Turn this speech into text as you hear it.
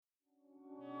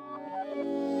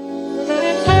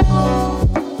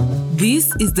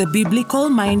This is the Biblical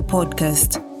Mind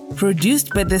Podcast, produced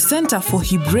by the Center for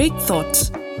Hebraic Thought.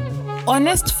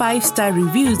 Honest 5-star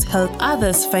reviews help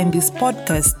others find this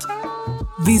podcast.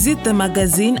 Visit the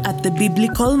magazine at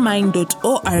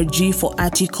thebiblicalmind.org for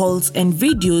articles and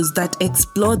videos that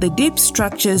explore the deep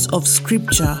structures of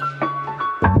Scripture.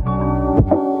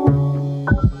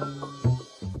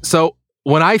 So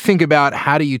when I think about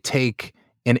how do you take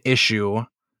an issue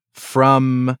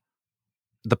from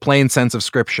the plain sense of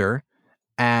Scripture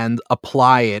and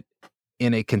apply it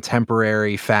in a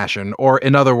contemporary fashion, or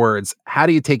in other words, how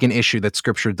do you take an issue that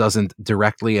Scripture doesn't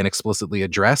directly and explicitly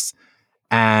address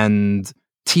and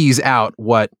tease out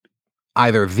what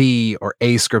either the or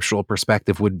a scriptural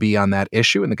perspective would be on that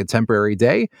issue in the contemporary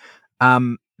day?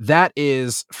 That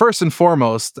is, first and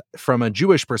foremost, from a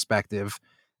Jewish perspective,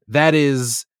 that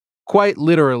is quite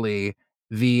literally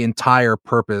the entire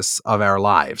purpose of our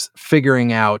lives,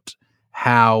 figuring out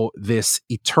how this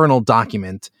eternal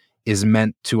document is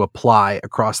meant to apply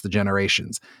across the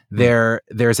generations.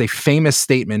 There's a famous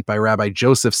statement by Rabbi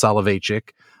Joseph Soloveitchik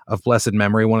of blessed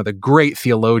memory, one of the great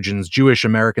theologians, Jewish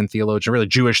American theologian, really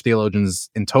Jewish theologians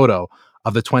in toto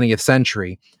of the 20th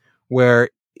century, where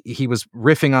he was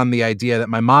riffing on the idea that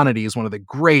Maimonides, one of the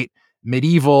great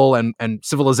medieval and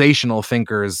civilizational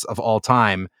thinkers of all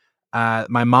time,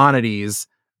 Maimonides,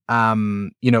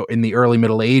 in the early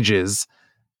Middle Ages,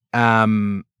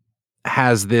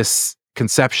 has this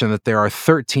conception that there are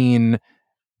 13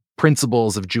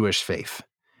 principles of Jewish faith.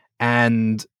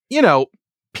 And,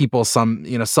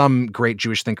 some great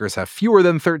Jewish thinkers have fewer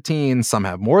than 13, some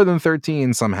have more than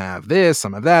 13, some have this,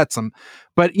 some have that,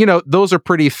 but those are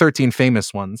pretty 13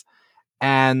 famous ones.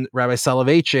 And Rabbi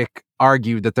Soloveitchik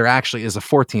argued that there actually is a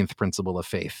 14th principle of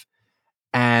faith.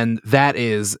 And that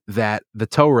is that the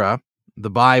Torah, the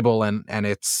Bible and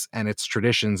its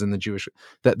traditions in the Jewish,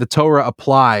 that the Torah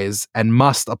applies and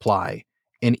must apply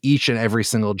in each and every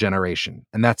single generation.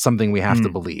 And that's something we have to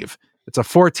believe. It's a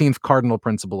 14th cardinal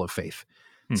principle of faith.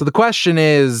 So the question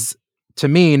is, to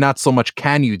me, not so much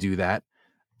can you do that,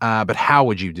 but how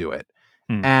would you do it?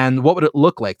 And what would it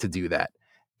look like to do that?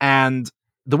 And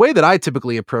the way that I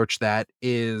typically approach that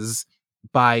is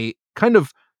by kind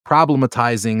of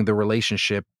problematizing the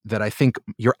relationship that I think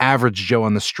your average Joe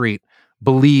on the street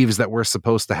believes that we're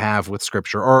supposed to have with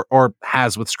Scripture or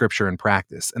has with Scripture in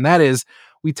practice. And that is,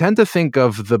 we tend to think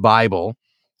of the Bible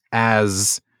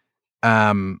as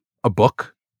a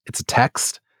book. It's a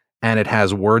text and it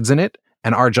has words in it.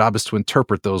 And our job is to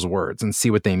interpret those words and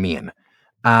see what they mean.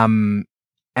 And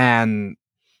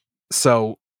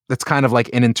so that's kind of like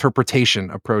an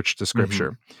interpretation approach to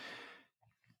Scripture.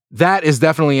 That is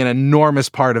definitely an enormous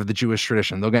part of the Jewish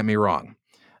tradition. Don't get me wrong.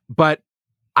 But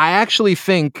I actually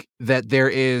think that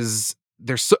there's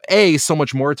so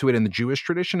much more to it in the Jewish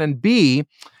tradition. And B,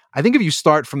 I think if you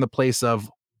start from the place of,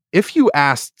 if you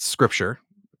asked Scripture,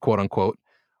 quote unquote,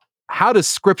 how does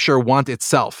Scripture want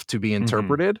itself to be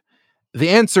interpreted? The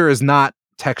answer is not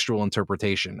textual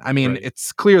interpretation. I mean,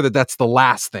 It's clear that that's the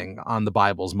last thing on the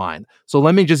Bible's mind. So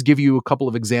let me just give you a couple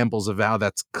of examples of how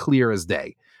that's clear as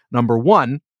day. Number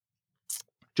one,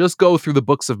 just go through the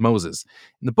books of Moses.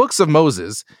 In the books of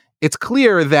Moses, it's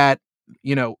clear that,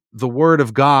 the word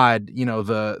of God,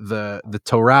 the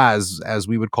Torah, as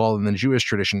we would call it in the Jewish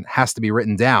tradition, has to be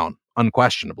written down,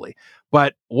 unquestionably.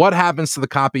 But what happens to the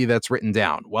copy that's written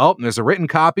down? Well, there's a written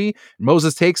copy.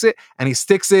 Moses takes it and he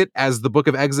sticks it, as the book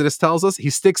of Exodus tells us, he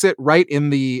sticks it right in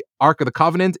the Ark of the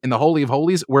Covenant, in the Holy of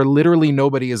Holies, where literally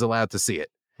nobody is allowed to see it.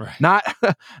 Right.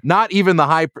 Not even the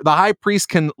high priest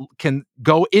can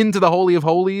go into the Holy of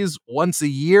Holies once a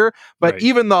year, but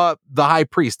even the high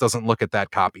priest doesn't look at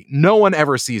that copy. No one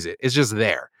ever sees it. It's just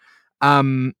there.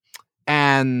 And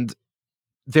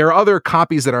there are other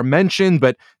copies that are mentioned,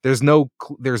 but there's no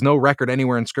record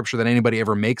anywhere in Scripture that anybody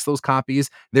ever makes those copies.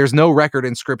 There's no record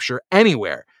in Scripture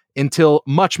anywhere until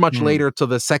much later, to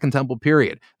the Second Temple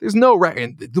period. There's no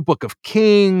record. The book of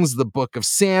Kings, the book of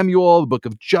Samuel, the book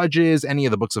of Judges, any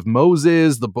of the books of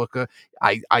Moses, the book of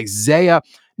Isaiah.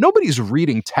 Nobody's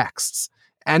reading texts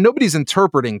and nobody's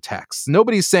interpreting texts.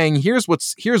 Nobody's saying, here's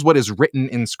what is written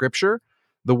in Scripture.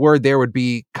 The word there would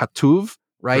be katuv,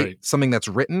 right? Something that's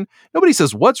written. Nobody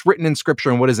says what's written in Scripture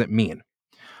and what does it mean.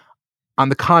 On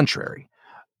the contrary,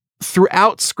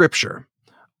 throughout Scripture,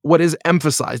 what is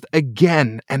emphasized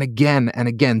again and again and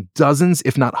again, dozens,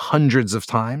 if not hundreds of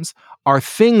times, are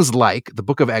things like the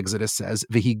book of Exodus says,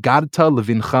 "V'higadta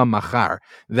levincha machar,"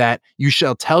 that you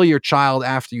shall tell your child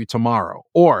after you tomorrow,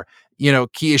 or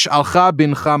ki ishalcha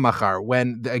bincha machar,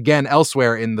 when, again,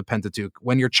 elsewhere in the Pentateuch,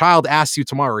 when your child asks you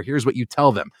tomorrow, here's what you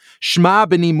tell them. Shma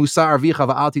b'ni musar avicha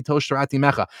va'al titosh torat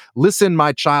imecha. Listen,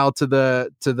 my child, to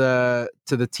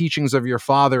the teachings of your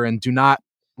father, and do not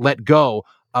let go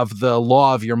of the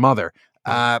law of your mother.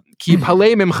 Ki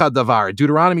palei mimcha davar,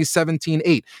 Deuteronomy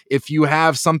 17:8. If you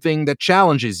have something that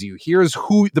challenges you, here's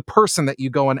who the person that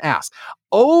you go and ask.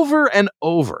 Over and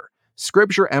over,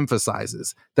 Scripture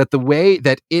emphasizes that the way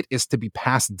that it is to be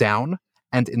passed down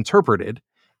and interpreted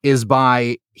is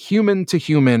by human to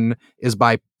human, is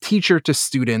by teacher to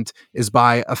student, is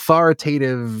by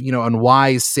authoritative, and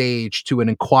wise sage to an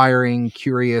inquiring,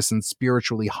 curious, and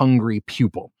spiritually hungry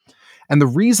pupil. And the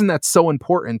reason that's so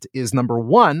important is, number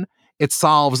one, it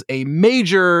solves a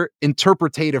major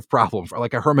interpretative problem, for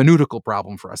like a hermeneutical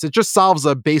problem for us. It just solves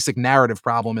a basic narrative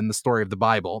problem in the story of the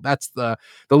Bible. That's the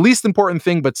least important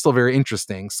thing, but still very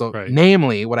interesting. So,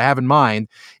 namely, what I have in mind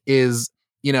is,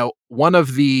 one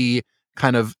of the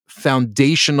kind of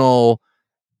foundational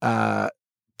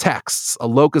texts, a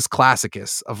locus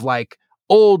classicus of like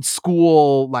old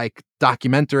school, like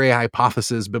documentary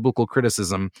hypothesis, biblical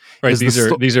criticism. Right.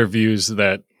 These are views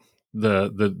that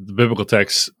the biblical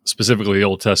text, specifically the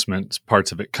Old Testament,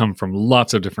 parts of it come from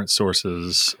lots of different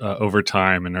sources over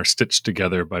time and are stitched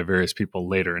together by various people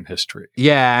later in history.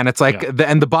 Yeah, and it's like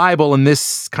the Bible in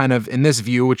this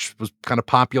view, which was kind of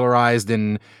popularized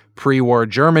in pre-war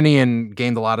Germany and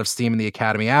gained a lot of steam in the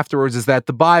academy afterwards, is that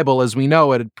the Bible, as we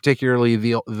know it, particularly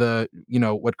the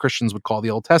what Christians would call the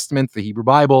Old Testament, the Hebrew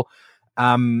Bible,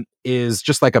 is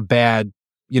just like a bad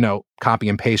copy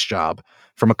and paste job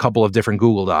from a couple of different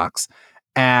Google Docs.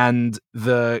 And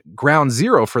the ground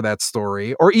zero for that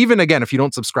story, or even, again, if you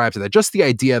don't subscribe to that, just the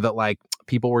idea that like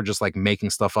people were just like making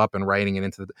stuff up and writing it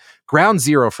into the ground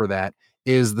zero for that,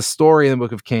 is the story in the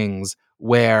Book of Kings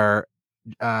where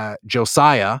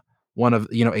Josiah, one of, a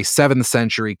 7th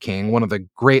century king, one of the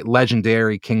great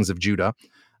legendary kings of Judah,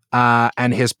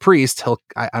 and his priest,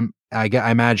 I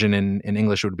imagine in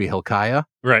English it would be Hilkiah.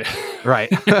 Right.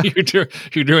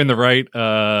 You're doing the right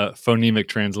phonemic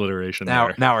transliteration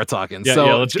there. Now we're talking.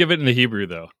 Yeah, let's give it in the Hebrew,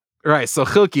 though. Right, so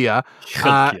Hilkiah.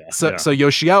 So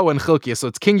Yoshiyahu and Hilkiah. So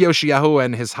it's King Yoshiyahu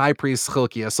and his high priest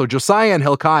Hilkiah. So Josiah and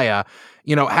Hilkiah,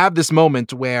 have this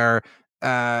moment where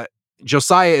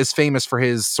Josiah is famous for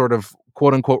his sort of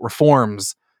quote-unquote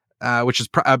reforms, which is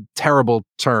a terrible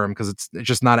term because it's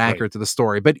just not accurate to the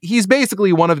story. But he's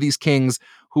basically one of these kings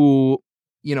who,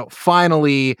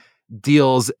 finally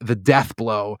deals the death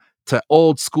blow to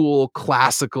old school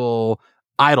classical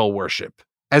idol worship,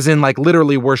 as in like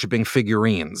literally worshiping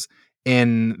figurines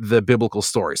in the biblical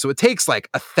story. So it takes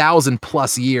like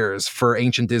 1,000+ years for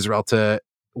ancient Israel to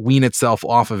wean itself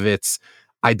off of its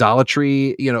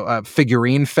idolatry,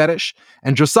 figurine fetish.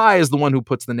 And Josiah is the one who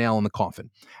puts the nail in the coffin.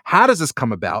 How does this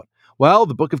come about? Well,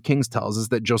 the Book of Kings tells us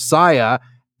that Josiah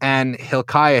and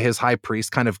Hilkiah, his high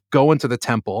priest, kind of go into the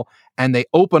temple and they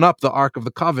open up the Ark of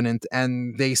the Covenant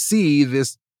and they see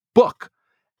this book.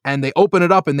 And they open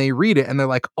it up and they read it and they're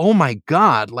like, oh my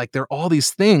God, like there are all these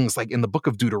things like in the book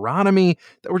of Deuteronomy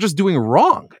that we're just doing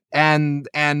wrong. And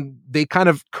they kind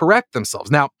of correct themselves.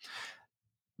 Now,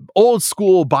 old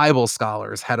school Bible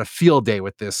scholars had a field day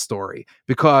with this story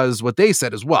because what they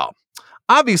said is, well,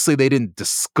 obviously they didn't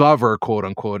discover quote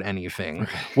unquote anything.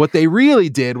 What they really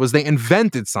did was they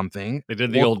invented something. They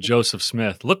did the old Joseph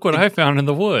Smith. Look what I found in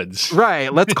the woods.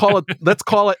 Right. Let's call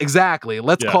it exactly.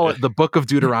 Let's call it the Book of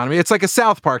Deuteronomy. It's like a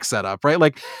South Park setup, right?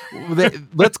 Like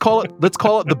let's call it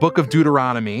the Book of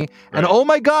Deuteronomy. And oh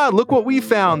my God, look what we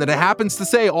found. And it happens to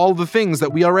say all the things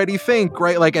that we already think,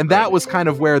 right? Like, and that was kind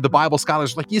of where the Bible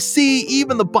scholars were like, you see,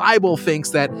 even the Bible thinks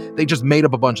that they just made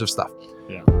up a bunch of stuff.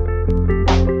 Yeah.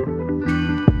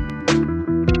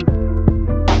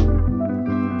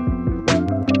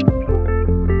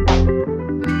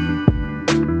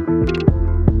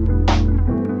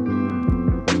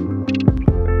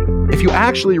 If you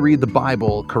actually read the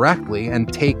Bible correctly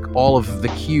and take all of the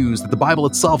cues that the Bible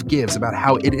itself gives about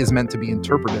how it is meant to be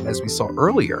interpreted, as we saw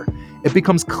earlier, it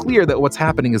becomes clear that what's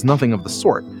happening is nothing of the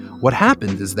sort. What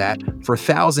happened is that for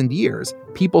 1,000 years,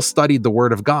 people studied the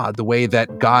Word of God the way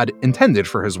that God intended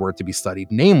for His Word to be studied,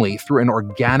 namely through an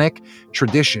organic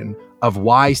tradition of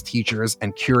wise teachers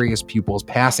and curious pupils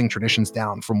passing traditions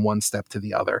down from one step to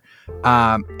the other.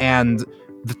 And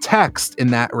the text, in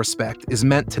that respect, is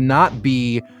meant to not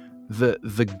be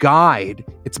the guide.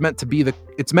 It's meant to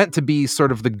be sort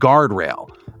of the guardrail,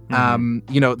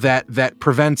 that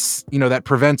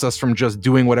prevents us from just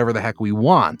doing whatever the heck we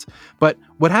want. But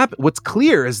what's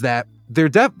clear is that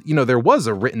there was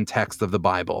a written text of the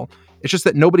Bible. It's just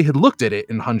that nobody had looked at it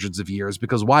in hundreds of years,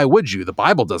 because why would you? The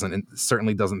Bible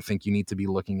certainly doesn't think you need to be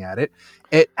looking at it.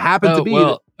 It happened to be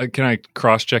can I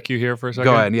cross-check you here for a second?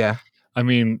 Go ahead, yeah. I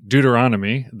mean,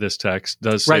 Deuteronomy, this text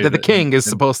does say right, that the king is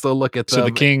supposed to look at so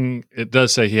the king, it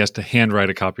does say he has to handwrite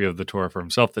a copy of the Torah for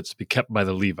himself that's to be kept by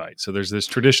the Levites. So there's this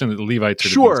tradition that the Levites are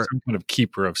to be some kind of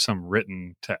keeper of some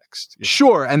written text. Yeah.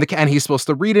 Sure, and he's supposed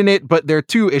to read in it, but there are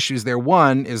two issues there.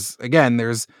 One is, again,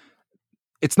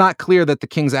 it's not clear that the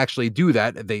kings actually do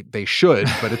that. They should,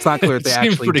 but it's not clear that they actually do that.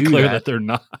 It seems pretty clear that they're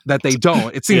not. That they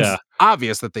don't. It seems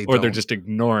obvious that they don't. Or they're just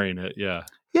ignoring it, yeah.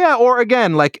 Yeah, or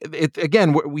again,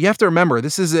 we have to remember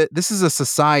this is a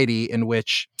society in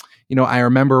which, I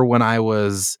remember when I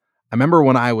was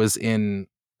in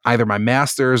either my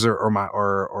master's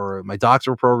or my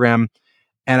doctoral program,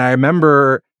 and I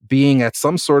remember being at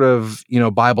some sort of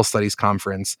Bible studies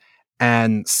conference,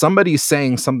 and somebody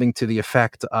saying something to the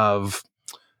effect of,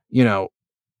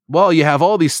 well, you have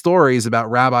all these stories about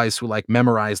rabbis who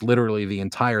memorize literally the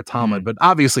entire Talmud, but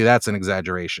obviously that's an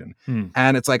exaggeration.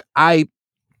 And it's like, I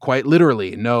quite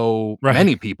literally know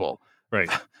many people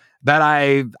that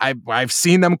I've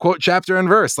seen them quote chapter and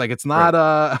verse. It's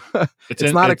not it's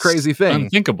not a crazy thing.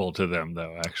 Unthinkable to them,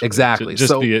 though. Actually, exactly.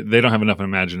 They don't have enough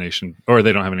imagination, or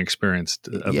they don't have an experience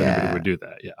of anybody who would do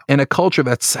that. Yeah, in a culture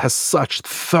that has such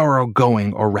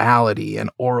thoroughgoing orality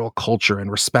and oral culture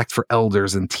and respect for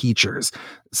elders and teachers,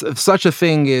 such a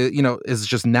thing is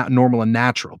just normal and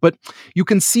natural. But you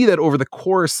can see that over the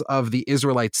course of the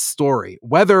Israelites' story,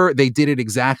 whether they did it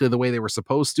exactly the way they were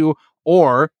supposed to,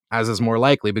 or, as is more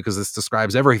likely, because this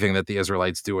describes everything that the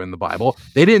Israelites do in the Bible,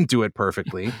 they didn't do it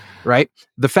perfectly, right?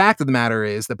 The fact of the matter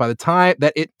is that by the time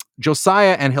that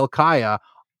Josiah and Hilkiah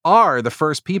are the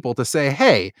first people to say,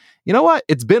 hey, you know what?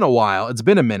 It's been a while. It's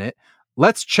been a minute.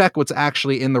 Let's check what's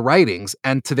actually in the writings.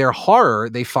 And to their horror,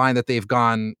 they find that they've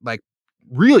gone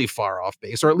really far off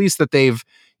base, or at least that they've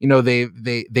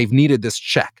needed this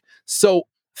check. So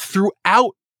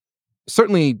throughout,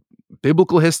 certainly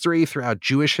biblical history, throughout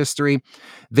Jewish history,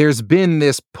 there's been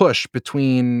this push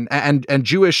between and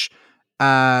Jewish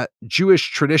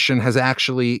tradition has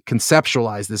actually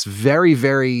conceptualized this very,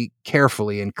 very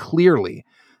carefully and clearly.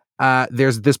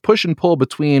 There's this push and pull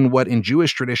between what in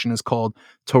Jewish tradition is called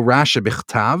Torah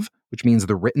shebichtav, which means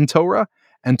the written Torah,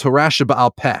 and Torah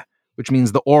sheba'al peh, which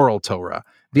means the oral Torah.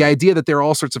 The idea that there are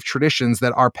all sorts of traditions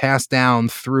that are passed down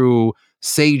through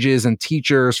sages and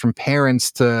teachers, from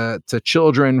parents to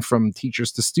children, from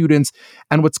teachers to students.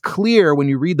 And what's clear when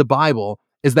you read the Bible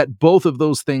is that both of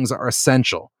those things are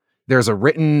essential. There's a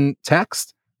written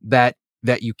text that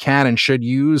you can and should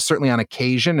use, certainly on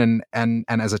occasion and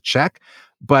as a check.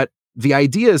 But the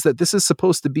idea is that this is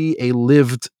supposed to be a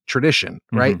lived tradition,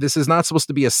 right? This is not supposed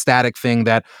to be a static thing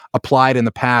that applied in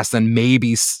the past and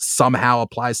maybe somehow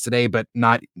applies today, but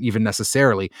not even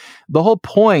necessarily. The whole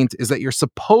point is that you're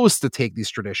supposed to take these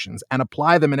traditions and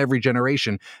apply them in every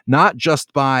generation, not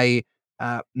just by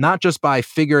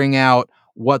figuring out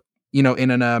what,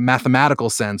 in a mathematical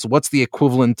sense, what's the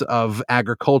equivalent of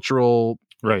agricultural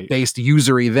based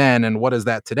usury then, and what is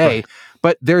that today?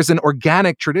 But there's an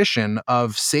organic tradition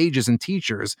of sages and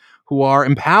teachers who are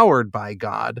empowered by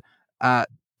God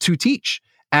to teach.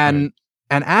 And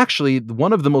actually,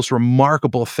 one of the most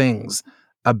remarkable things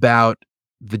about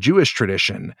the Jewish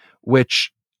tradition,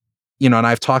 which, and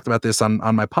I've talked about this on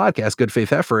my podcast, Good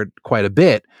Faith Effort, quite a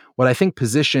bit, what I think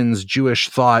positions Jewish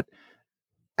thought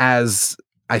as,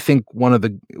 I think,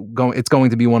 it's going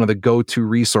to be one of the go-to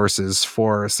resources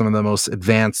for some of the most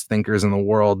advanced thinkers in the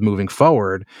world moving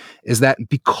forward, is that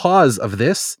because of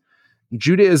this,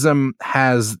 Judaism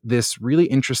has this really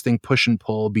interesting push and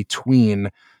pull between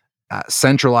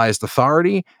centralized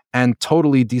authority and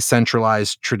totally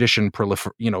decentralized traditions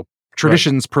proliferating.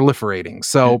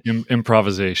 So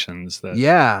improvisations that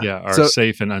are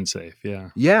safe and unsafe.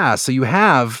 Yeah. So you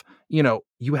have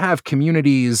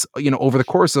communities, over the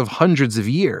course of hundreds of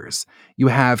years, you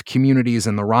have communities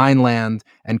in the Rhineland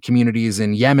and communities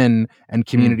in Yemen and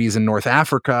communities in North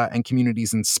Africa and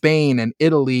communities in Spain and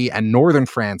Italy and Northern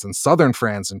France and Southern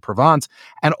France and Provence.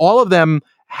 And all of them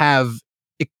have,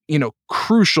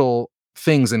 crucial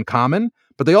things in common,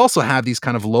 but they also have these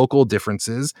kind of local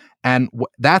differences. And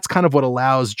that's kind of what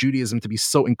allows Judaism to be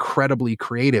so incredibly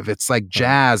creative. It's like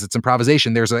jazz, it's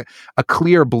improvisation. There's a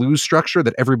clear blues structure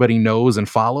that everybody knows and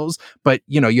follows, but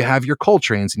you have your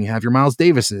Coltrane's and you have your Miles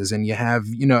Davises and you have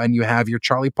your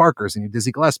Charlie Parkers and your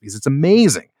Dizzy Gillespie's. It's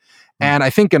amazing. And I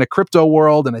think in a crypto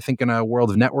world, and I think in a world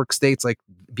of network states,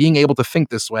 being able to think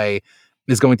this way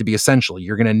is going to be essential.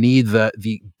 You're going to need the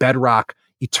bedrock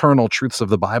eternal truths of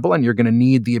the Bible, and you're going to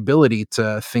need the ability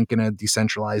to think in a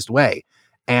decentralized way.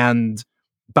 And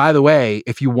by the way,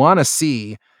 if you want to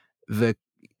see the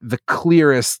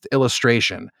clearest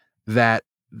illustration that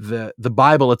the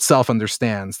Bible itself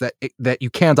understands that you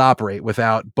can't operate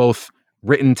without both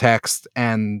written text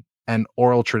and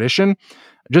oral tradition,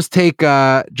 just take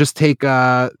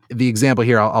the example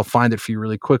here. I'll find it for you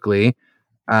really quickly.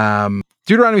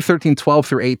 Deuteronomy 13:12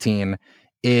 through 18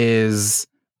 is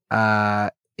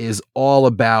all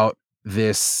about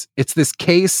this. It's this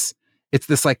case. It's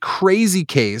this like crazy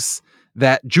case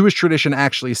that Jewish tradition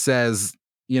actually says,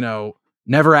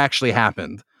 never actually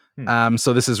happened.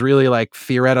 So this is really like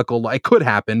theoretical. It could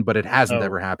happen, but it hasn't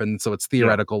ever happened. So it's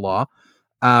theoretical law.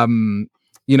 And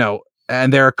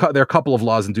there are a couple of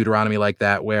laws in Deuteronomy like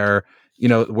that where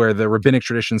the rabbinic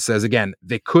tradition says, again,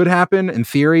 they could happen in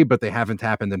theory, but they haven't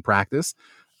happened in practice.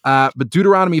 But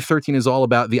Deuteronomy 13 is all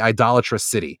about the idolatrous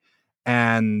city.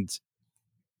 And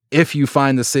if you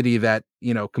find the city that,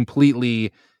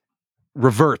 completely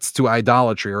reverts to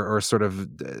idolatry or sort of,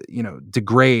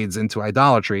 degrades into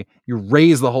idolatry, you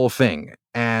raise the whole thing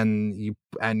and you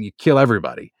kill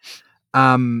everybody.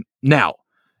 Now,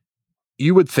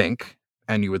 you would think,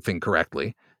 and you would think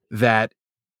correctly, that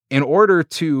in order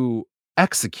to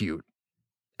execute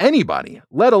anybody,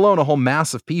 let alone a whole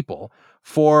mass of people,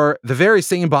 for the very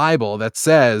same Bible that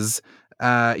says,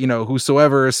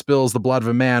 whosoever spills the blood of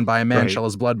a man, by a man shall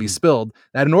his blood be spilled,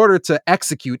 that in order to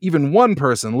execute even one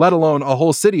person, let alone a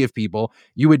whole city of people,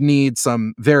 you would need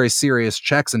some very serious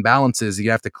checks and balances.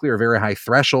 You have to clear a very high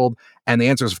threshold. And the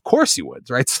answer is, of course you would,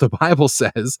 right? So the Bible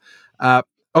says,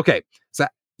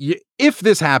 if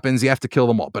this happens, you have to kill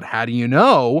them all. But how do you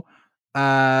know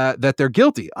that they're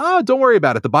guilty? Oh, don't worry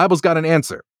about it. The Bible's got an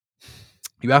answer.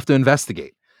 You have to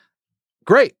investigate.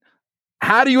 Great.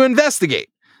 How do you investigate?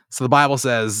 So the Bible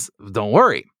says, don't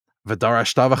worry.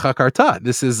 V'darashta v'chakarta.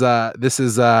 This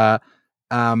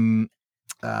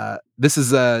is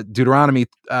Deuteronomy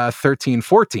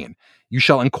 13:14. You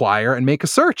shall inquire and make a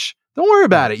search. Don't worry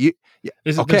about it.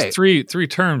 There's three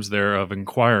terms there of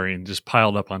inquiring just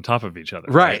piled up on top of each other.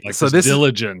 Right. Like so this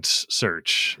diligent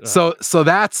search. So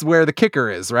that's where the kicker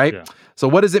is, right? Yeah. So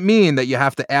what does it mean that you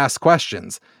have to ask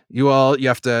questions? You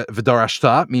have to,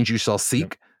 v'darashta means you shall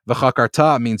seek.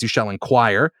 V'chakarta means you shall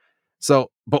inquire.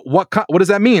 So, but what does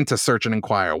that mean to search and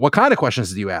inquire? What kind of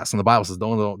questions do you ask? And the Bible says,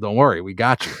 don't worry, we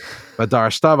got you.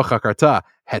 V'darashta v'chakarta,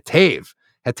 hetev.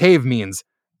 Hetev means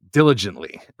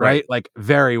diligently, right? Like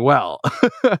very well.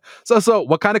 So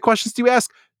what kind of questions do you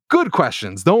ask? Good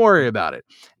questions. Don't worry about it.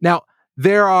 Now,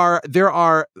 there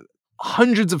are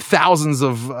hundreds of thousands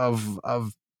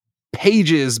of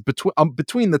pages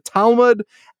between the Talmud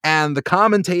and the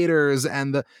commentators,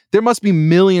 and there must be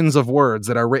millions of words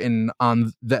that are written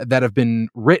on that have been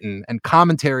written, and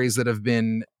commentaries that have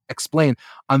been explained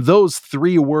on those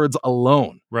three words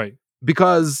alone. Right.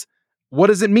 Because what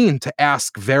does it mean to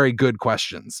ask very good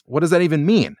questions? What does that even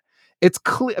mean? It's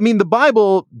clear. I mean, the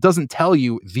Bible doesn't tell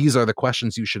you these are the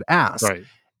questions you should ask. Right.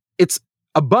 It's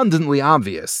abundantly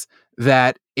obvious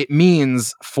that it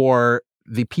means for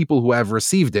the people who have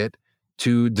received it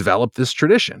to develop this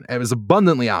tradition. It was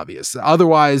abundantly obvious.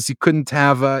 Otherwise, you couldn't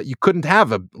have a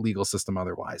legal system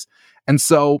otherwise. And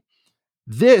so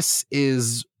this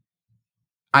is,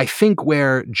 I think,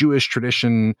 where Jewish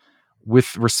tradition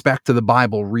with respect to the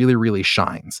Bible really, really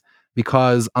shines.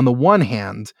 Because on the one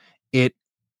hand, it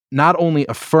not only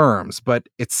affirms, but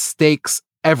it stakes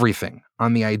everything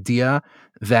on the idea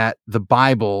that the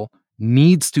Bible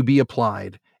needs to be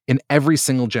applied in every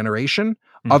single generation.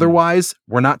 Mm-hmm. Otherwise,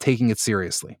 we're not taking it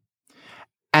seriously.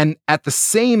 And at the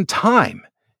same time,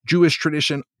 Jewish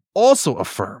tradition also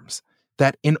affirms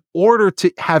that in order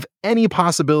to have any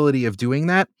possibility of doing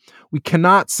that, we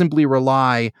cannot simply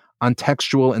rely on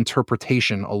textual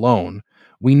interpretation alone.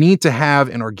 We need to have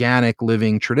an organic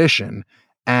living tradition,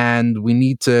 and we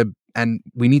need to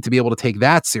be able to take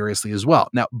that seriously as well.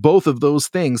 Now, both of those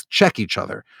things check each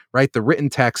other, right? The written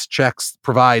text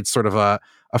provides sort of a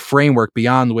framework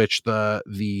beyond which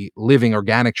the living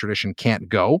organic tradition can't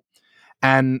go.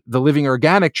 And the living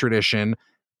organic tradition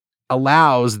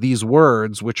allows these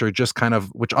words, which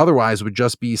otherwise would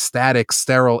just be static,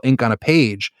 sterile ink on a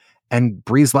page, and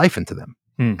breathes life into them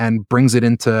and brings it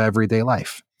into everyday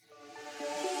life.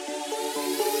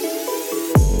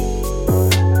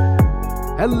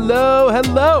 Hello.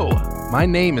 My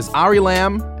name is Ari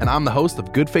Lamm, and I'm the host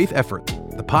of Good Faith Effort,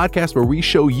 the podcast where we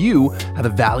show you how the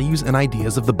values and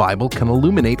ideas of the Bible can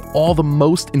illuminate all the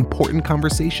most important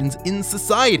conversations in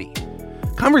society.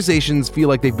 Conversations feel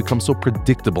like they've become so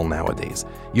predictable nowadays.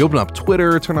 You open up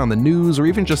Twitter, turn on the news, or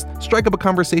even just strike up a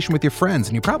conversation with your friends,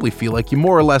 and you probably feel like you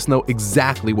more or less know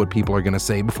exactly what people are going to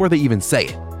say before they even say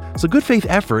it. So good faith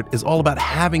effort is all about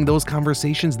having those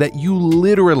conversations that you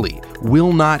literally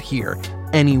will not hear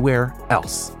anywhere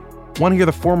else. Want to hear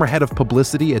the former head of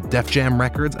publicity at Def Jam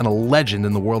Records and a legend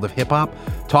in the world of hip-hop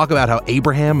talk about how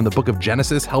Abraham in the book of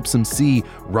Genesis helps him see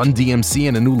Run DMC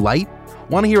in a new light?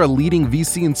 Want to hear a leading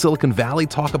VC in Silicon Valley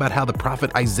talk about how the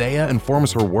prophet Isaiah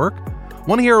informs her work?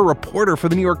 Want to hear a reporter for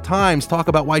the New York Times talk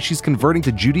about why she's converting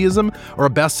to Judaism, or a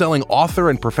best-selling author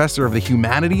and professor of the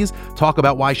humanities talk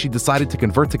about why she decided to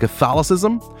convert to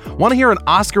Catholicism? Want to hear an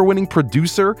Oscar-winning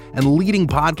producer and leading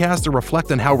podcaster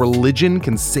reflect on how religion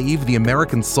can save the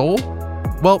American soul?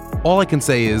 Well, all I can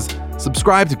say is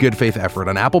subscribe to Good Faith Effort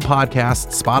on Apple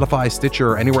Podcasts, Spotify, Stitcher,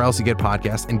 or anywhere else you get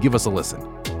podcasts, and give us a listen.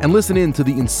 And listen in to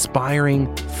the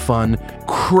inspiring, fun,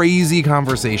 crazy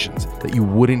conversations that you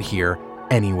wouldn't hear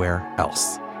anywhere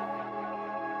else.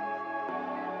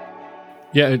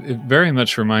 Yeah, it very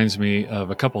much reminds me of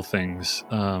a couple things.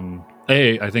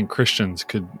 I think Christians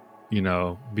could,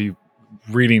 be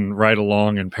reading right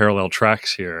along in parallel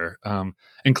tracks here,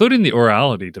 including the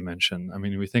orality dimension. I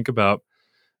mean, we think about,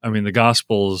 the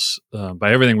Gospels,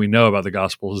 by everything we know about the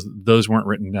Gospels, those weren't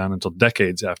written down until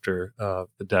decades after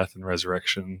the death and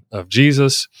resurrection of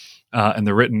Jesus. And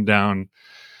they're written down.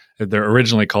 They're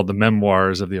originally called the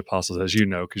Memoirs of the Apostles, as you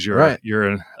know, because you're you're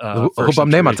an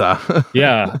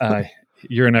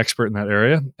expert in that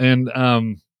area,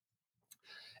 and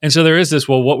so there is this.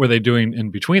 Well, what were they doing in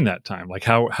between that time? Like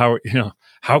how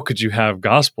could you have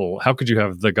gospel? How could you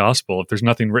have the gospel if there's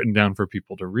nothing written down for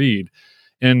people to read?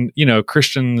 And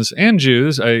Christians and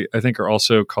Jews, I think, are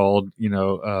also called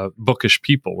bookish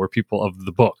people. We're people of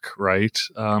the book, right?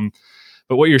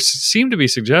 But what you seem to be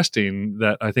suggesting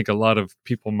that I think a lot of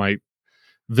people might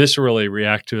viscerally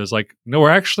react to is like, no, we're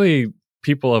actually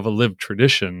people of a lived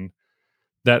tradition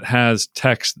that has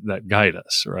texts that guide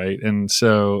us, right? And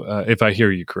so if I hear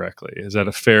you correctly, is that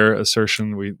a fair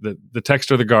assertion? The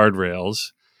text are the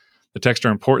guardrails. The texts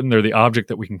are important. They're the object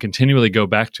that we can continually go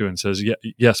back to and says,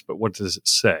 yes, but what does it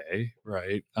say,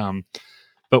 right?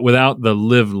 But without the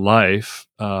lived life,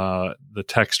 the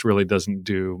text really doesn't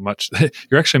do much.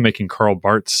 You're actually making Karl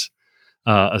Barth's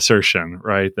assertion,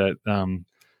 right? To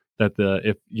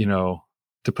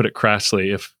put it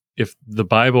crassly, if the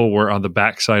Bible were on the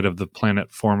backside of the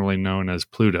planet formerly known as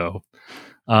Pluto,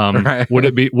 right, would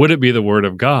it be the Word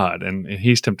of God? And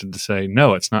he's tempted to say,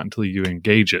 no, it's not until you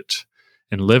engage it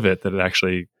and live it that it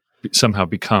actually somehow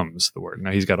becomes the Word.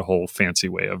 Now he's got a whole fancy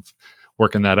way of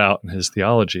working that out in his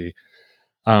theology.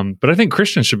 But I think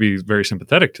Christians should be very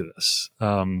sympathetic to this,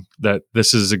 that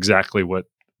this is exactly what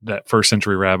that first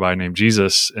century rabbi named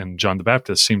Jesus and John the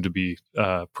Baptist seemed to be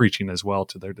preaching as well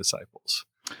to their disciples.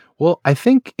 Well, I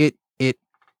think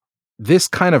this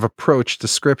kind of approach to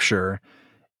Scripture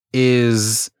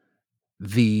is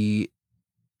the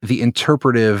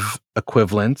interpretive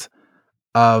equivalent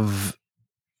of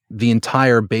the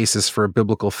entire basis for a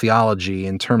biblical theology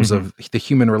in terms of the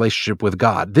human relationship with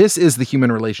God. This is the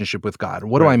human relationship with God.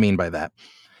 What do I mean by that?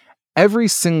 Every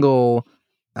single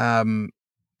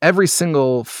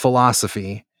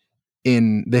philosophy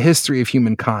in the history of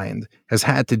humankind has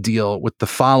had to deal with the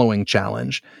following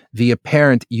challenge: the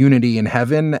apparent unity in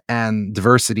heaven and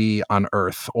diversity on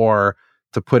earth, or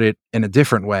to put it in a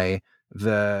different way,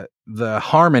 the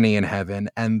harmony in heaven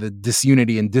and the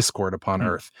disunity and discord upon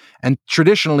earth. And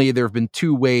traditionally, there have been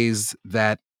two ways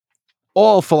that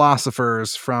all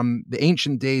philosophers from the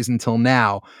ancient days until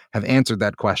now have answered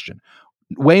that question.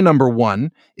 Way number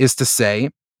one is to say,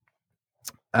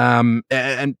 and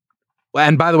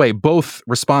by the way, both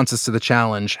responses to the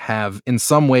challenge have in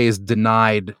some ways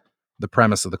denied the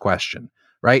premise of the question,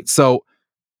 right? So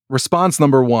response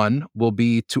number one will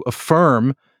be to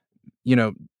affirm,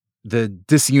 the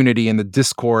disunity and the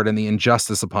discord and the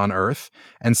injustice upon earth,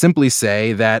 and simply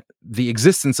say that the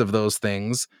existence of those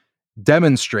things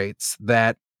demonstrates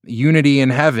that unity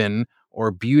in heaven or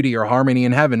beauty or harmony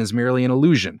in heaven is merely an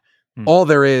illusion. All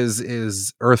there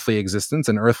is earthly existence,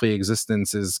 and earthly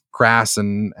existence is crass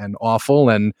and awful,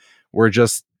 and we're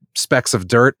just specks of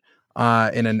dirt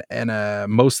in a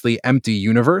mostly empty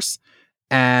universe,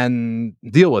 and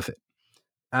deal with it.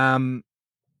 The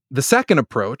second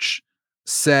approach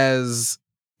says,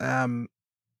 hold on,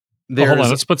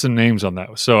 let's put some names on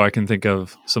that so I can think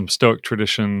of some Stoic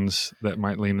traditions that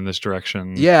might lean in this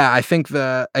direction. Yeah, I think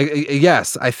I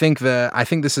think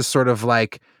this is sort of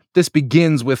like, this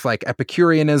begins with like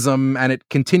Epicureanism and it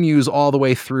continues all the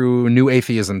way through New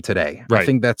Atheism today. Right. I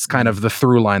think that's kind of the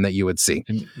through line that you would see.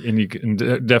 And you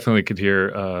definitely could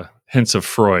hear hints of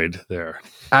Freud there.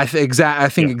 I think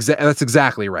that's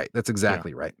exactly right. That's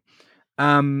exactly right.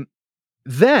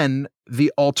 Then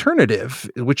the alternative,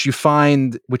 which you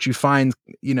find,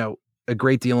 a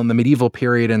great deal in the medieval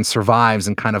period and survives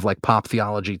in kind of like pop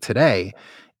theology today,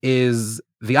 is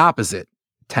the opposite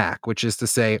tack, which is to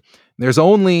say there's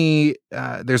only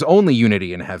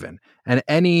unity in heaven, and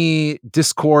any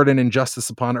discord and injustice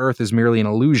upon earth is merely an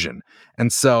illusion.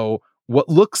 And so what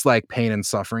looks like pain and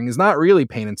suffering is not really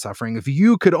pain and suffering. If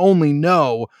you could only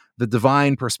know the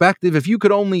divine perspective, if you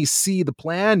could only see the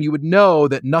plan, you would know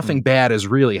that nothing bad is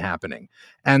really happening.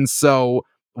 And so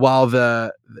while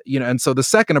the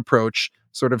second approach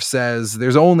sort of says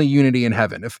there's only unity in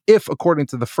heaven. If according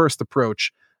to the first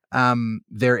approach,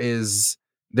 there is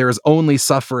only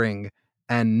suffering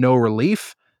and no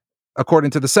relief,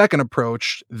 according to the second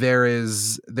approach, there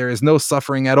is no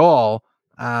suffering at all.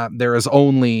 There's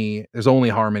only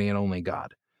harmony and only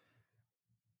God.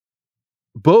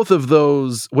 Both of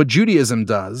those, what Judaism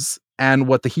does and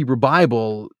what the Hebrew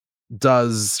Bible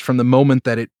does from the moment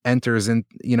that it enters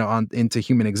into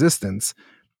human existence,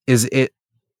 is it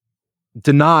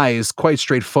denies quite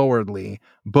straightforwardly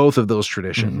both of those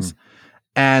traditions.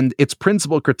 And its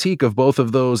principal critique of both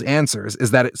of those answers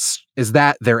is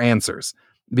that they're answers.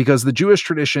 Because the Jewish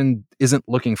tradition isn't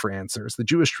looking for answers. The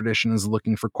Jewish tradition is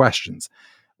looking for questions,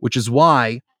 which is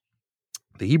why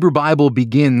the Hebrew Bible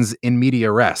begins in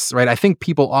media res, right? I think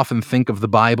people often think of the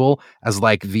Bible as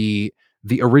like the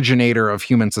originator of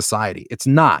human society. It's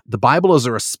not. The Bible is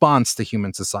a response to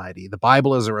human society. The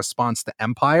Bible is a response to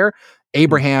empire.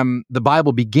 Abraham, the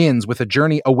Bible begins with a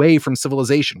journey away from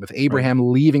civilization, with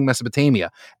Abraham leaving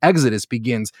Mesopotamia. Exodus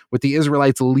begins with the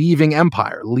Israelites leaving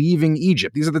empire, leaving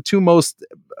Egypt. These are the two most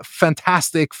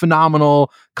fantastic, phenomenal,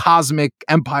 cosmic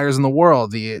empires in the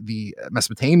world, the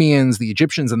Mesopotamians, the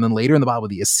Egyptians, and then later in the Bible,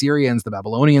 the Assyrians, the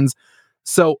Babylonians.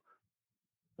 So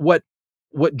what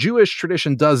Jewish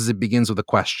tradition does is it begins with a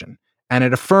question, and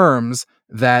it affirms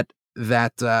that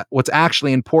what's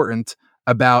actually important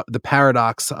about the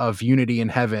paradox of unity in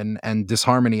heaven and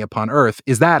disharmony upon earth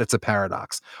is that it's a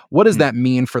paradox. What does that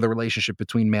mean for the relationship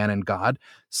between man and God?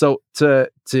 So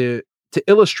to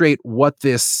illustrate what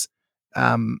this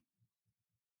kind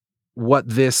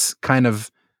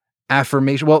of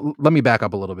affirmation, well, let me back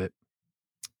up a little bit.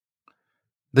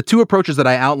 The two approaches that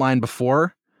I outlined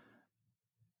before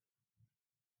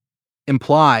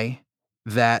imply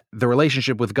that the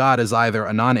relationship with God is either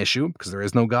a non-issue because there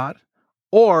is no God,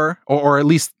 or at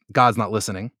least God's not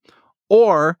listening,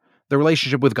 or the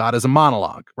relationship with God is a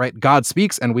monologue, right? God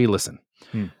speaks and we listen.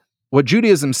 What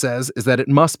Judaism says is that it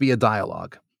must be a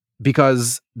dialogue,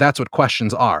 because that's what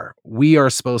questions are. We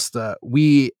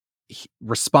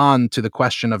respond to the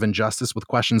question of injustice with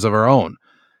questions of our own.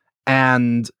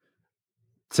 And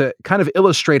to kind of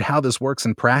illustrate how this works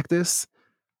in practice,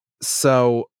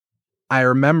 so I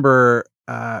remember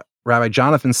Rabbi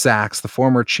Jonathan Sacks, the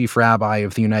former chief rabbi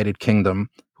of the United Kingdom,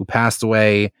 who passed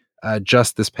away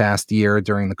just this past year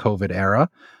during the COVID era.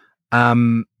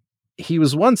 He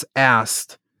was once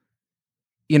asked,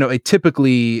 a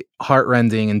typically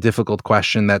heartrending and difficult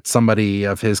question that somebody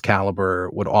of his caliber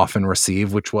would often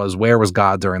receive, which was, where was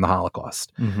God during the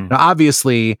Holocaust? Now,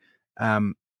 obviously,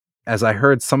 as I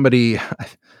heard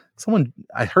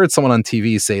I heard someone on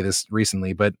TV say this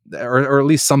recently, but or at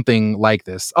least something like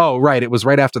this. Oh, right. It was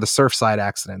right after the Surfside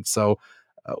accident. So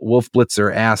Wolf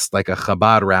Blitzer asked like a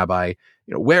Chabad rabbi,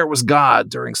 where was God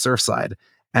during Surfside?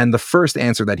 And the first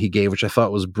answer that he gave, which I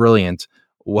thought was brilliant,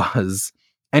 was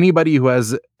anybody who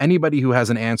has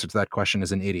an answer to that question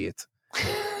is an idiot.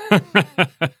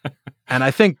 And I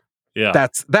think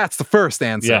that's the first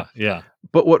answer. Yeah.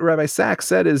 But what Rabbi Sacks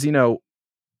said is,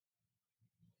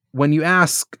 when you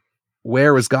ask,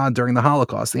 where was God during the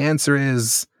Holocaust? The answer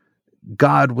is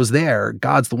God was there.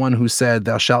 God's the one who said,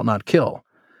 thou shalt not kill.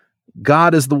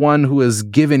 God is the one who has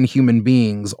given human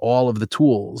beings all of the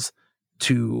tools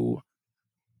to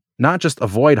not just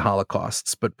avoid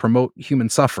holocausts, but promote human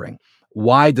suffering.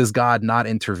 Why does God not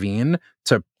intervene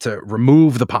to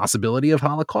remove the possibility of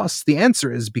holocausts? The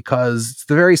answer is because it's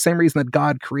the very same reason that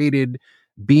God created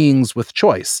beings with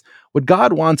choice. What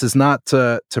God wants is not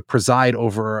to preside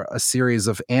over a series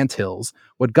of anthills.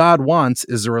 What God wants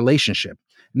is a relationship.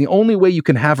 And the only way you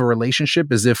can have a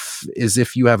relationship is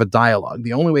if you have a dialogue.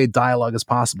 The only way dialogue is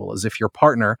possible is if your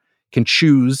partner can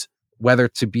choose whether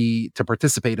to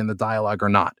participate in the dialogue or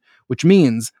not. Which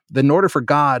means that in order for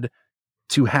God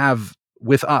to have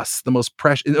with us the most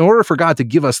precious, in order for God to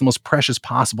give us the most precious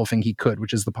possible thing he could,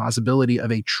 which is the possibility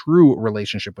of a true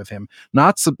relationship with him,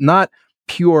 not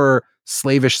pure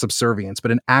slavish subservience,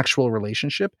 but an actual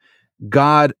relationship,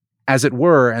 God as it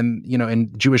were, and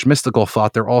in Jewish mystical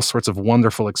thought, there are all sorts of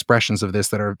wonderful expressions of this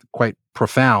that are quite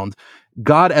profound.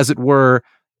 God, as it were,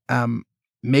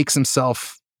 makes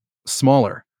himself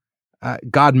smaller.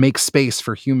 God makes space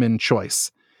for human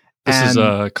choice. This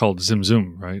is called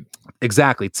Zimzum, right?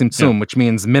 Exactly, tzimtzum, which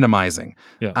means minimizing.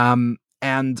 Yeah.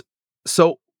 And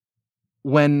so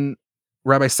when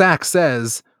Rabbi Sachs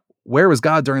says, where was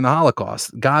God during the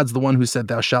Holocaust? God's the one who said,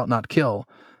 thou shalt not kill.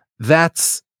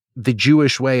 That's the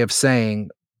Jewish way of saying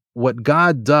what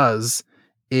God does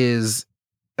is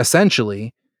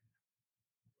essentially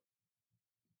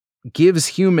gives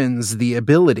humans the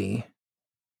ability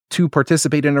to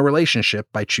participate in a relationship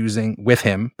by choosing with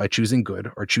him, by choosing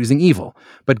good or choosing evil.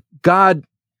 But God,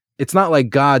 it's not like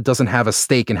God doesn't have a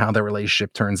stake in how the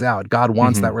relationship turns out. God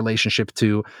wants that relationship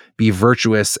to be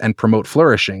virtuous and promote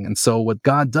flourishing. And so what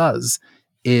God does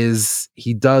is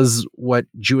he does what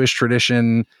Jewish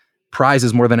tradition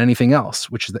prizes more than anything else,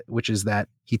 which is that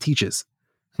he teaches.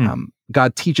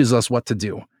 God teaches us what to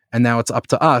do. And now it's up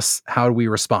to us. How do we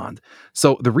respond?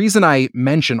 So the reason I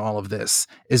mention all of this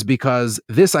is because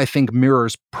this, I think,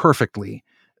 mirrors perfectly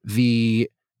the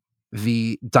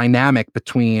dynamic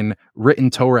between written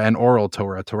Torah and oral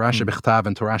Torah, Torah shebichtav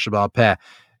and Torah sheba'al peh,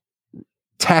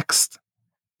 text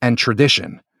and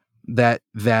tradition that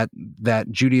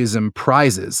Judaism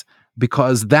prizes,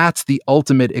 because that's the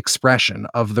ultimate expression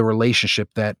of the relationship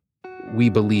that we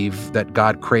believe that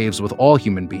God craves with all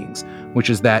human beings, which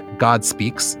is that God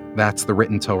speaks, that's the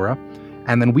written Torah,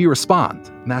 and then we respond,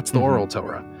 and that's the oral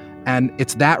Torah. And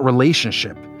it's that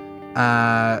relationship,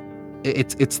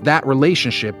 it's that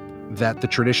relationship that the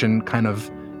tradition kind of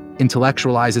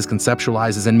intellectualizes,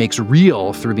 conceptualizes, and makes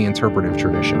real through the interpretive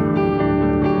tradition.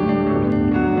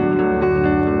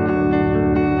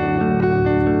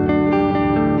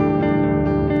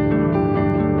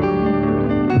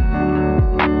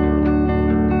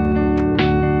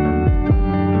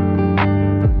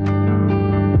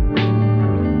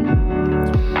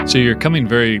 So you're coming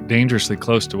very dangerously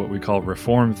close to what we call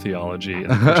Reformed theology in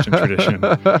the Christian tradition,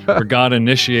 where God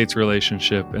initiates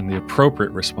relationship and the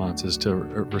appropriate response is to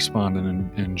respond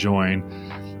and join,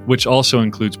 which also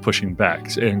includes pushing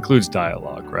back. It includes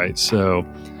dialogue, right? So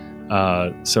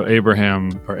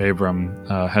Abraham or Abram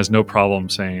has no problem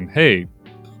saying, "Hey,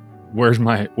 where's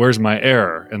my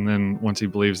error?" And then once he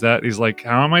believes that, he's like,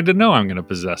 "How am I to know I'm going to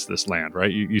possess this land?"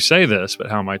 Right? You say this, but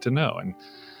how am I to know?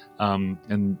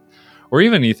 And or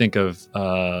even you think of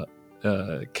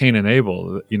Cain and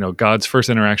Abel. God's first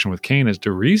interaction with Cain is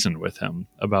to reason with him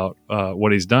about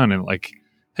what he's done, and like,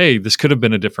 hey, this could have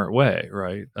been a different way,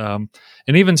 right? And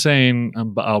even saying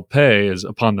 "I'll pay" is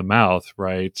upon the mouth,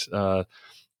 right? I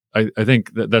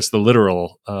think that's the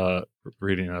literal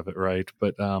reading of it, right?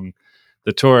 But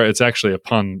the Torah, it's actually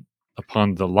upon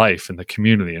the life and the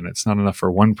community, and it's not enough for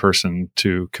one person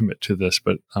to commit to this,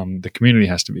 but the community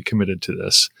has to be committed to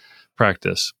this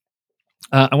practice.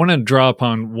 I want to draw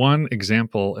upon one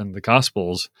example in the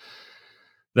Gospels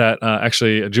that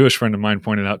actually a Jewish friend of mine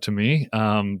pointed out to me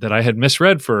that I had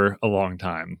misread for a long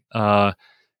time.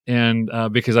 And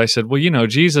because I said, well,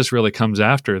 Jesus really comes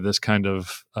after this kind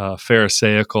of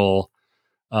Pharisaical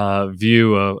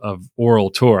view of oral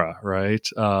Torah, right?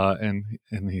 And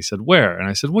he said, where? And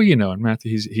I said, well, in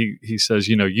Matthew, he says,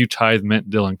 you tithe mint,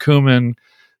 dill, and cumin,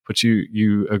 but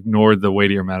you ignored the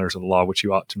weightier matters of the law, which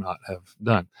you ought to not have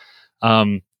done.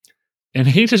 And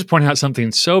he just pointed out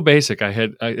something so basic.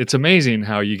 It's amazing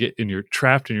how you get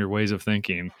trapped in your ways of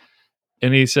thinking.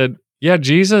 And he said, yeah,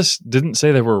 Jesus didn't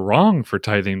say they were wrong for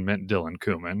tithing mint, dill, and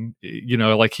cumin.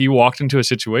 Like he walked into a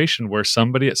situation where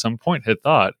somebody at some point had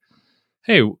thought,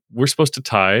 hey, we're supposed to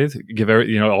tithe, give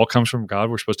it all comes from God.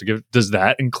 We're supposed to give. Does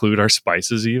that include our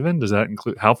spices even? Does that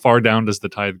include, how far down does the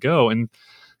tithe go? And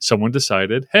someone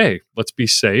decided, hey, let's be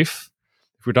safe.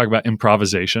 If we're talking about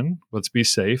improvisation, let's be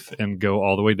safe and go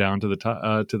all the way down to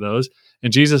to those.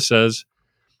 And Jesus says,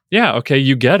 yeah, okay,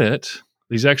 you get it.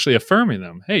 He's actually affirming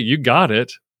them. Hey, you got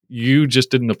it. You just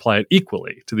didn't apply it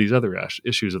equally to these other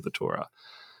issues of the Torah.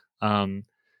 At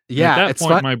that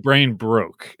point, my brain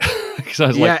broke because I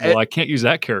was I can't use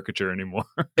that caricature anymore.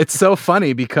 It's so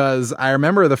funny because I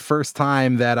remember the first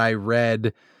time that I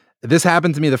read, this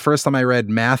happened to me the first time I read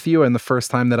Matthew, and the first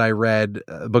time that I read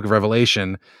the book of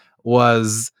Revelation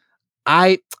was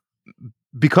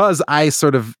because I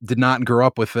sort of did not grow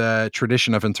up with a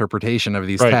tradition of interpretation of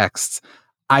these texts.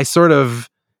 I sort of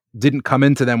didn't come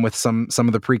into them with some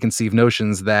of the preconceived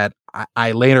notions that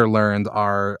I later learned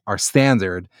are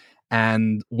standard.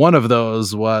 And one of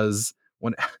those was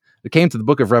when it came to the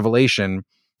book of Revelation.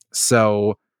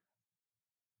 So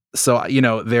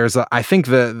there's I think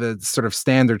the sort of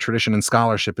standard tradition in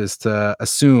scholarship is to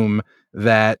assume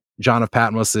that John of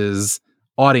Patmos's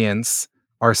audience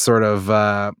are sort of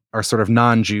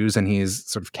non-Jews, and he's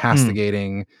sort of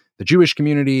castigating the Jewish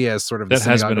community as sort of the That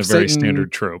has synagogue been a of very Satan.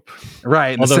 standard trope, Right?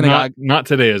 And the although synagogue, not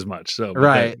today as much. So, but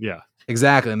right? yeah,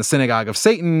 Exactly. In the synagogue of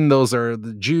Satan, those are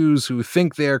the Jews who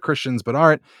think they're Christians but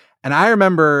aren't. And I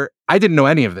remember I didn't know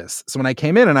any of this, so when I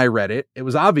came in and I read it, it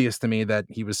was obvious to me that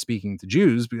he was speaking to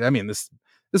Jews. I mean, this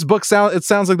book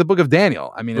sounds like the book of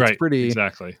Daniel. I mean, it's right, pretty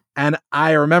exactly. And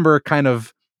I remember kind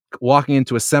of walking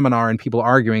into a seminar and people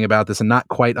arguing about this and not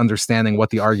quite understanding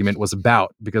what the argument was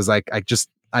about, because I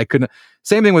couldn't.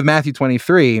 Same thing with Matthew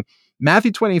 23.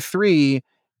 Matthew 23,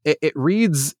 it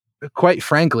reads, quite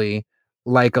frankly,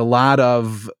 like a lot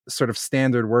of sort of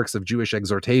standard works of Jewish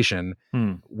exhortation,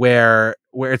 where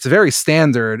it's very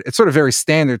standard. It's sort of very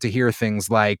standard to hear things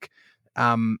like,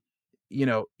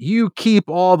 you keep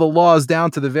all the laws down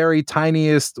to the very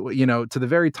tiniest, to the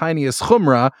very tiniest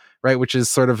chumrah, right? Which is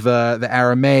sort of the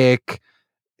Aramaic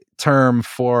term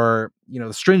for, the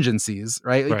stringencies,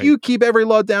 right? Like, Right. you keep every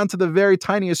law down to the very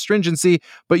tiniest stringency,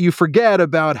 but you forget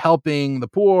about helping the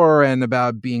poor and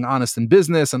about being honest in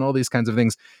business and all these kinds of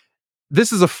things. This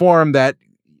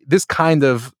kind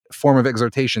of form of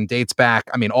exhortation dates back,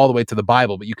 all the way to the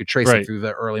Bible, but you could trace it through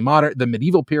the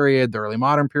medieval period, the early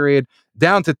modern period,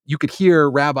 down to, you could hear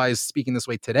rabbis speaking this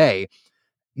way today.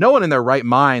 No one in their right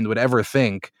mind would ever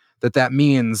think that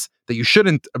means that you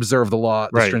shouldn't observe the law,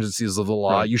 the stringencies of the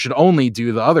law. Right. You should only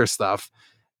do the other stuff.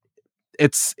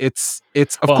 It's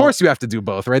of course you have to do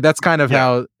both, right? That's kind of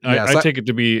how I take it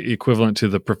to be equivalent to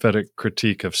the prophetic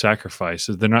critique of sacrifice.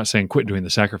 They're not saying quit doing the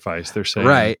sacrifice. They're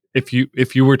saying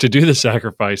if you were to do the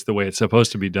sacrifice the way it's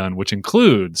supposed to be done, which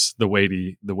includes the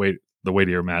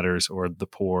weightier matters, or the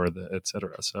poor,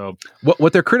 etc. So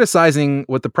what they're criticizing,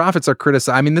 what the prophets are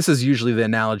criticizing, this is usually the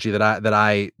analogy that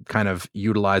I kind of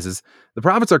utilize, is the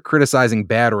prophets are criticizing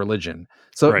bad religion.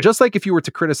 So just like if you were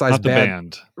to criticize not the bad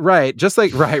band. Right, just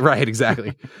like right,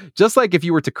 exactly. Just like if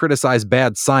you were to criticize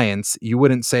bad science, you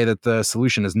wouldn't say that the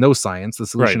solution is no science. The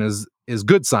solution is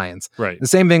good science. Right. The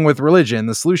same thing with religion.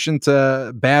 The solution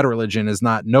to bad religion is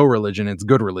not no religion, it's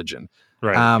good religion.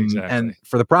 Right, exactly. And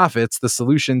for the prophets, the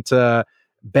solution to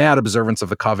bad observance of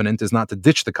the covenant is not to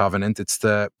ditch the covenant, it's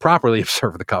to properly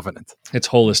observe the covenant. It's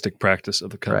holistic practice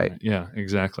of the covenant. Right. Yeah,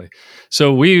 exactly.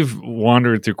 So we've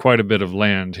wandered through quite a bit of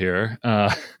land here,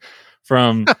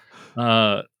 from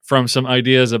some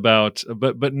ideas about,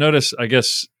 but notice, I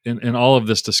guess, in all of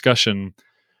this discussion,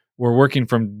 we're working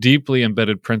from deeply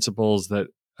embedded principles that,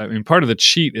 part of the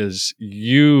cheat is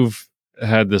you've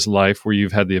had this life where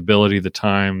you've had the ability, the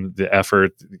time, the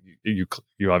effort. You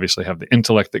obviously have the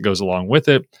intellect that goes along with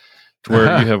it, to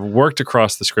where you have worked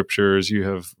across the scriptures, you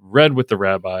have read with the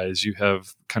rabbis, you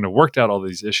have kind of worked out all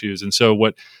these issues. And so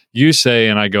what you say,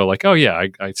 and I go like, oh yeah,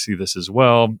 I see this as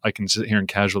well. I can sit here and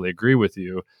casually agree with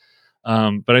you.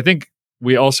 But I think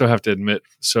we also have to admit,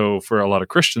 so for a lot of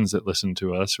Christians that listen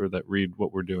to us or that read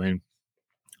what we're doing,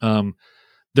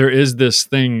 there is this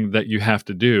thing that you have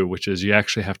to do, which is you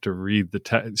actually have to read the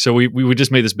text. So we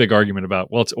just made this big argument about,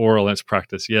 well, it's oral and it's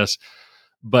practice, yes.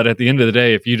 But at the end of the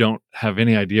day, if you don't have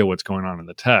any idea what's going on in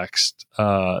the text,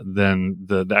 then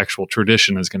the actual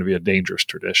tradition is going to be a dangerous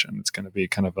tradition. It's going to be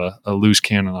kind of a loose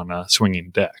cannon on a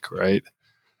swinging deck, right?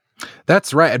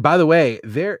 That's right. And by the way,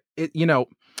 the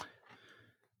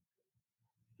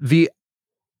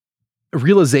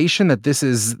realization that this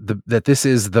is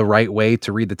the right way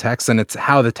to read the text, and it's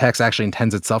how the text actually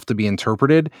intends itself to be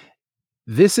interpreted.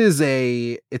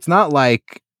 It's not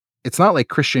like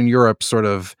Christian Europe sort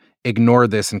of ignored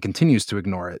this and continues to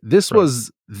ignore it. This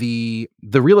was the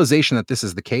realization that this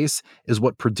is the case is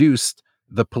what produced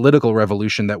the political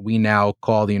revolution that we now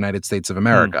call the United States of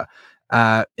America.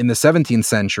 In the 17th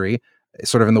century,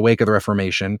 sort of in the wake of the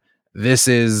Reformation, this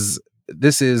is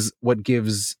what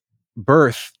gives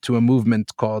birth to a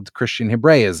movement called Christian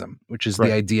Hebraism, which is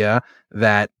the idea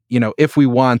that, if we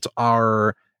want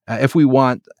our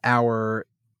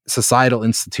societal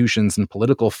institutions and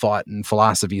political thought and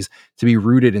philosophies to be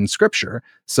rooted in scripture,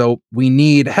 so we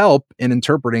need help in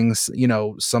interpreting,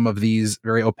 some of these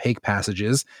very opaque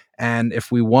passages. And if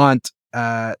we want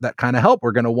that kind of help,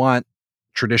 we're going to want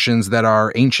traditions that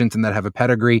are ancient and that have a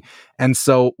pedigree. And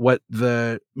so what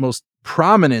the most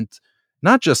prominent,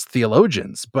 not just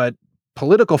theologians, but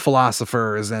political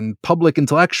philosophers and public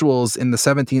intellectuals in the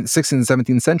 16th and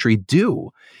 17th century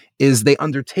do is they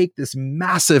undertake this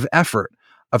massive effort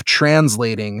of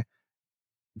translating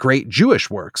great Jewish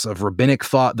works of rabbinic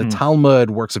thought, the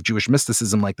Talmud, works of Jewish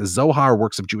mysticism like the Zohar,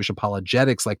 works of Jewish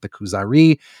apologetics like the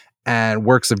Kuzari, and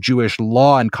works of Jewish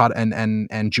law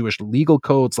and Jewish legal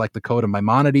codes like the Code of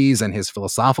Maimonides and his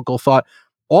philosophical thought.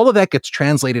 all of that gets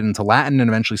translated into Latin and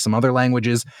eventually some other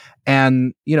languages.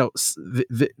 And,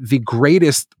 the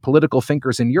greatest political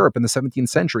thinkers in Europe in the 17th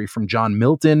century, from John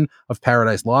Milton of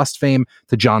Paradise Lost fame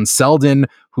to John Selden,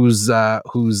 whose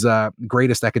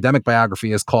greatest academic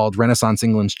biography is called Renaissance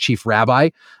England's Chief Rabbi,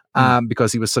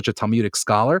 because he was such a Talmudic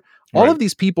scholar. All of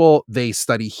these people, they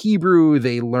study Hebrew,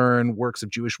 they learn works of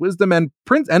Jewish wisdom, and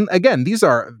again, these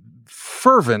are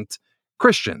fervent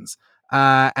Christians.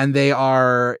 And they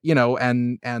are,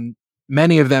 and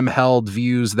many of them held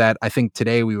views that I think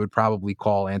today we would probably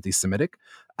call anti-Semitic.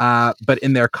 But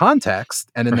in their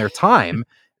context and in their time,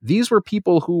 these were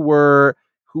people who were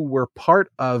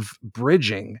part of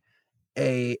bridging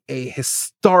a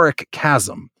historic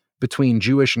chasm between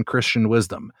Jewish and Christian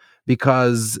wisdom,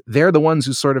 because they're the ones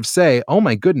who sort of say, oh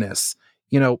my goodness,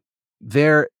 what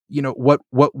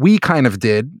we kind of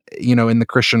did, in the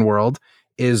Christian world,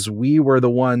 is we were the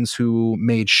ones who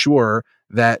made sure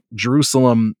that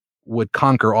Jerusalem would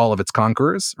conquer all of its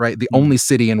conquerors, right? The only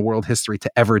city in world history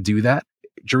to ever do that.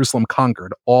 Jerusalem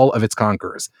conquered all of its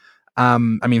conquerors.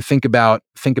 Think about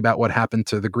what happened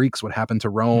to the Greeks, what happened to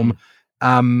Rome.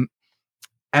 And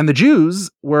the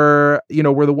Jews were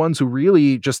the ones who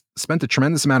really just spent a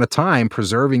tremendous amount of time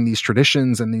preserving these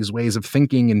traditions and these ways of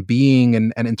thinking and being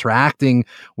and interacting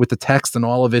with the text and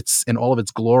all of its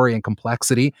glory and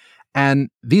complexity. And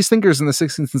these thinkers in the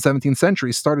 16th and 17th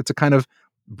century started to kind of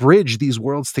bridge these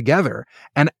worlds together.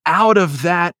 And out of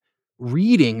that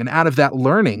reading and out of that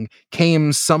learning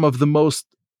came some of the most,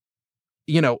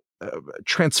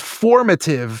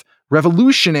 transformative,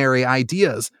 revolutionary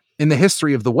ideas in the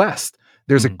history of the West.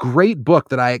 There's a great book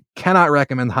that I cannot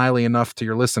recommend highly enough to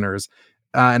your listeners,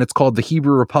 and it's called The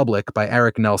Hebrew Republic by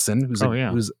Eric Nelson, who's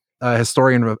a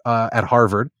historian at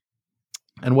Harvard.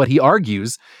 And what he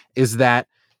argues is that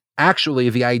actually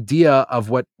the idea of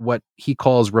what he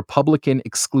calls Republican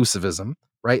exclusivism,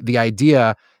 right? The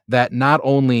idea that not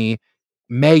only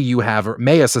may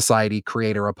a society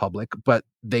create a republic, but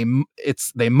they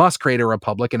must create a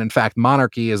republic, and in fact,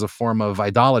 monarchy is a form of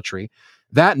idolatry.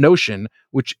 That notion,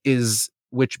 which is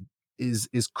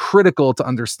critical to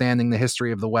understanding the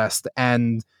history of the West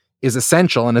and is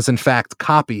essential and is in fact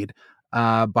copied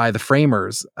by the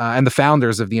framers and the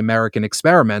founders of the American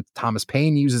experiment. Thomas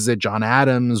Paine uses it, John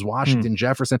Adams, Washington,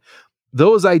 Jefferson.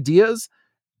 Those ideas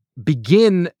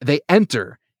they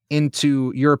enter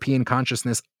into European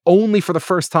consciousness only for the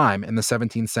first time in the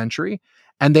 17th century,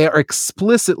 and they are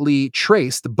explicitly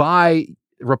traced by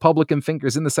Republican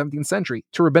thinkers in the 17th century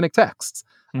to rabbinic texts.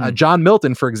 John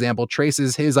Milton, for example,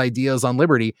 traces his ideas on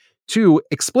liberty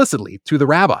explicitly to the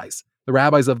rabbis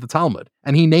of the Talmud,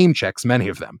 and he name checks many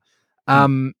of them.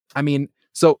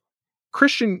 So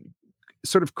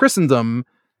Christendom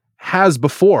has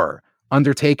before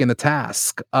undertaken the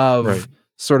task of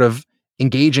sort of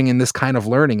engaging in this kind of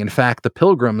learning. In fact, the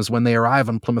Pilgrims, when they arrive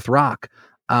on Plymouth Rock,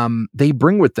 they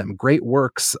bring with them great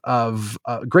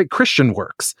Christian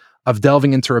works of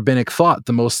delving into rabbinic thought,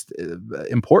 the most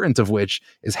important of which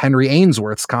is Henry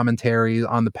Ainsworth's commentary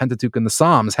on the Pentateuch and the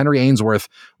Psalms. Henry Ainsworth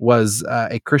was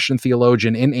a Christian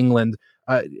theologian in England.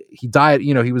 He died,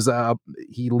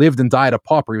 he lived and died a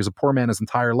pauper. He was a poor man his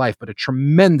entire life, but a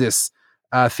tremendous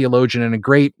theologian and a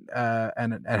great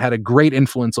and had a great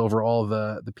influence over all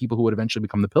the people who would eventually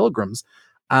become the Pilgrims.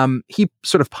 He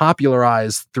sort of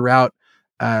popularized throughout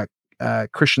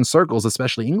Christian circles,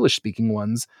 especially English-speaking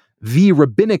ones, the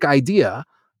rabbinic idea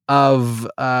of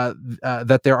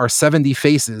that there are 70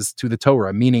 faces to the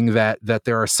Torah, meaning that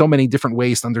there are so many different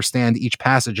ways to understand each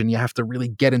passage, and you have to really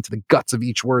get into the guts of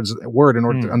each word in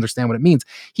order to understand what it means.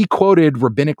 He quoted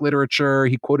rabbinic literature,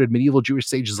 he quoted medieval Jewish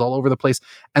sages all over the place,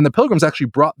 and the Pilgrims actually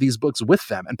brought these books with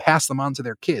them and passed them on to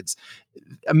their kids.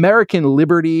 American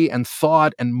liberty and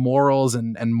thought and morals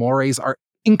and mores are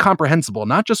incomprehensible,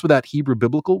 not just without Hebrew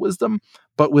biblical wisdom,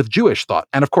 but with Jewish thought,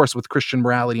 and of course with Christian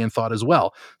morality and thought as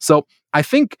well. So I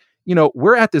think,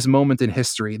 we're at this moment in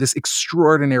history, this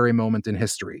extraordinary moment in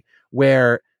history,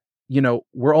 where,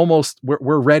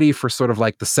 we're ready for sort of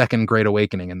like the second Great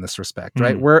Awakening in this respect,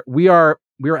 right?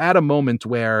 We're at a moment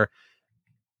where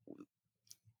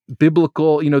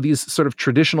biblical, these sort of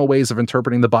traditional ways of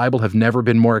interpreting the Bible have never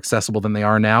been more accessible than they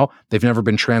are now. They've never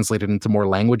been translated into more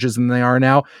languages than they are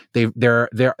now.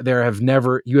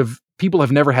 People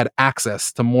have never had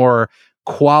access to more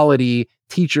quality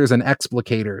teachers and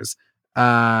explicators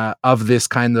of this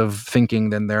kind of thinking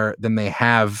than they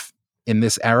have in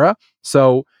this era.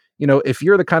 So, if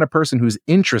you're the kind of person who's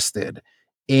interested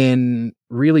in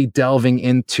really delving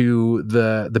into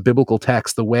the biblical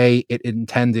text, the way it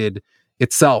intended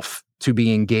itself to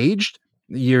be engaged,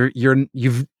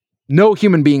 no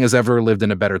human being has ever lived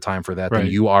in a better time for that than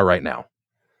you are right now.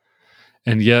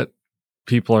 And yet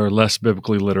people are less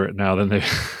biblically literate now than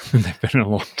they've been in a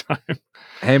long time.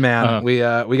 Hey man, we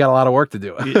got a lot of work to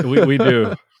do. we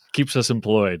do. Keeps us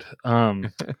employed.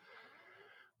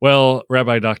 Well,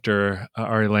 Rabbi Dr.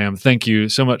 Ari Lamm, thank you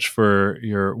so much for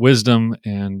your wisdom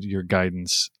and your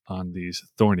guidance on these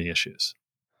thorny issues.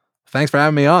 Thanks for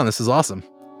having me on. This is awesome.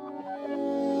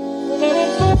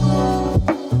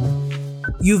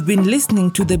 You've been listening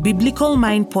to the Biblical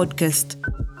Mind podcast,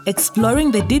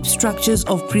 exploring the deep structures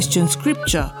of Christian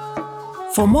scripture.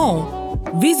 For more,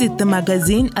 visit the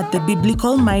magazine at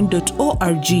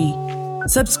thebiblicalmind.org.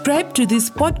 Subscribe to this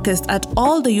podcast at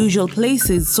all the usual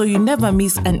places so you never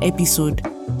miss an episode.